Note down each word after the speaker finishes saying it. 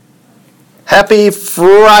Happy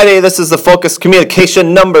Friday. This is the Focus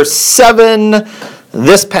Communication number 7.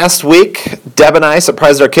 This past week, Deb and I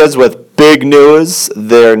surprised our kids with big news.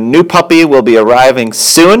 Their new puppy will be arriving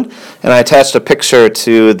soon, and I attached a picture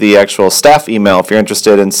to the actual staff email if you're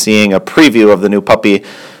interested in seeing a preview of the new puppy,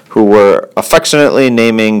 who we're affectionately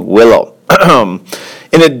naming Willow.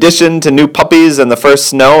 In addition to new puppies and the first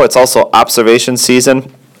snow, it's also observation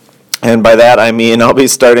season. And by that I mean I'll be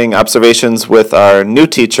starting observations with our new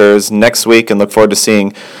teachers next week and look forward to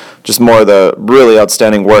seeing just more of the really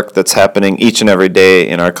outstanding work that's happening each and every day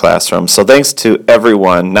in our classroom. So thanks to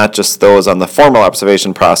everyone, not just those on the formal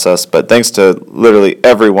observation process, but thanks to literally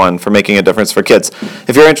everyone for making a difference for kids.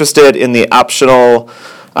 If you're interested in the optional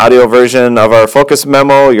audio version of our focus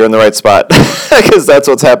memo, you're in the right spot because that's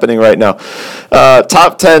what's happening right now.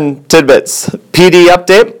 Top 10 tidbits. PD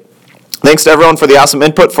update. Thanks to everyone for the awesome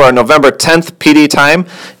input for our November 10th PD time.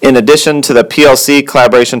 In addition to the PLC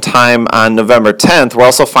collaboration time on November 10th, we're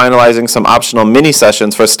also finalizing some optional mini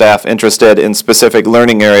sessions for staff interested in specific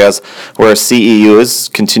learning areas where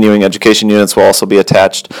CEUs, continuing education units, will also be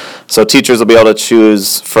attached. So teachers will be able to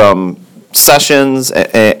choose from sessions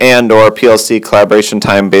and or PLC collaboration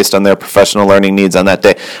time based on their professional learning needs on that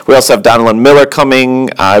day. We also have Donalyn Miller coming,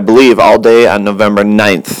 I believe, all day on November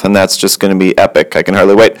 9th, and that's just going to be epic. I can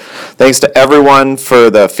hardly wait. Thanks to everyone for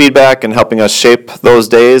the feedback and helping us shape those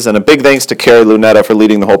days, and a big thanks to Carrie Lunetta for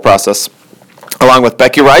leading the whole process, along with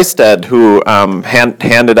Becky Reisted, who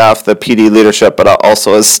handed off the PD leadership, but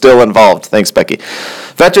also is still involved. Thanks, Becky.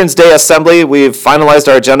 Veterans Day Assembly. We've finalized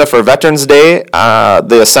our agenda for Veterans Day,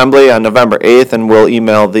 the Assembly on November 8th, and we'll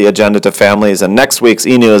email the agenda to families. And next week's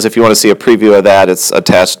e-news, if you want to see a preview of that, it's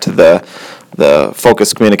attached to the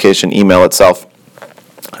Focus Communication email itself.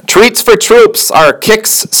 Treats for Troops. Our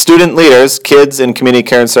KICS student leaders, kids in community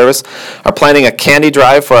care and service, are planning a candy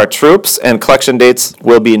drive for our troops, and collection dates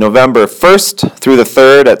will be November 1st through the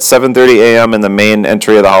 3rd at 7:30 a.m. in the main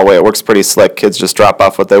entry of the hallway. It works pretty slick. Kids just drop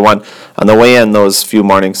off what they want on the way in those few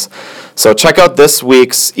mornings. So check out this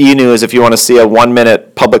week's e-news if you want to see a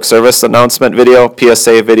 1-minute public service announcement video,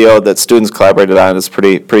 PSA video that students collaborated on. It's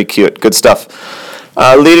pretty cute. Good stuff.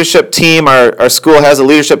 Leadership team. Our school has a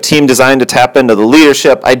leadership team designed to tap into the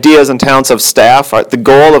leadership, ideas, and talents of staff. The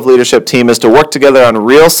goal of leadership team is to work together on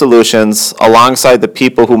real solutions alongside the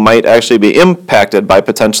people who might actually be impacted by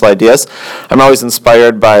potential ideas. I'm always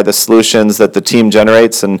inspired by the solutions that the team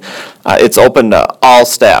generates, and it's open to all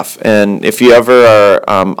staff. And if you ever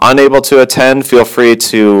are unable to attend, feel free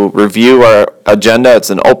to review our agenda. It's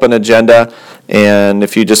an open agenda. And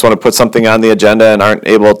if you just want to put something on the agenda and aren't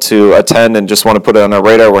able to attend and just want to put it on our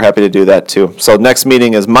radar, we're happy to do that too. So next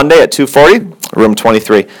meeting is Monday at 2:40, room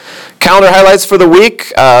 23. Calendar highlights for the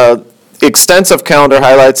week. Extensive calendar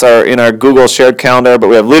highlights are in our Google shared calendar, but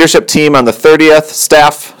we have leadership team on the 30th,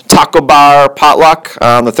 staff taco bar potluck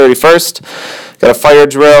on the 31st. Got a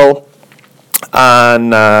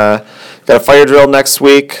fire drill next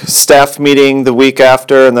week, staff meeting the week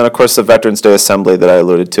after, and then, of course, the Veterans Day Assembly that I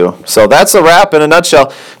alluded to. So that's a wrap in a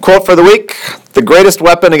nutshell. Quote for the week: the greatest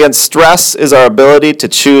weapon against stress is our ability to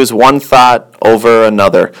choose one thought over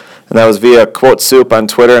another. And that was via Quote Soup on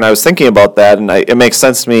Twitter, and I was thinking about that, and it makes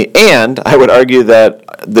sense to me. And I would argue that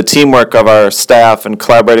the teamwork of our staff and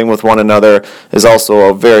collaborating with one another is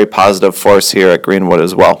also a very positive force here at Greenwood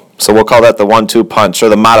as well. So we'll call that the 1-2 punch, or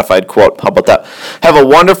the modified quote. How about that? Have a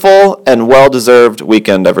wonderful and well-deserved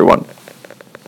weekend, everyone.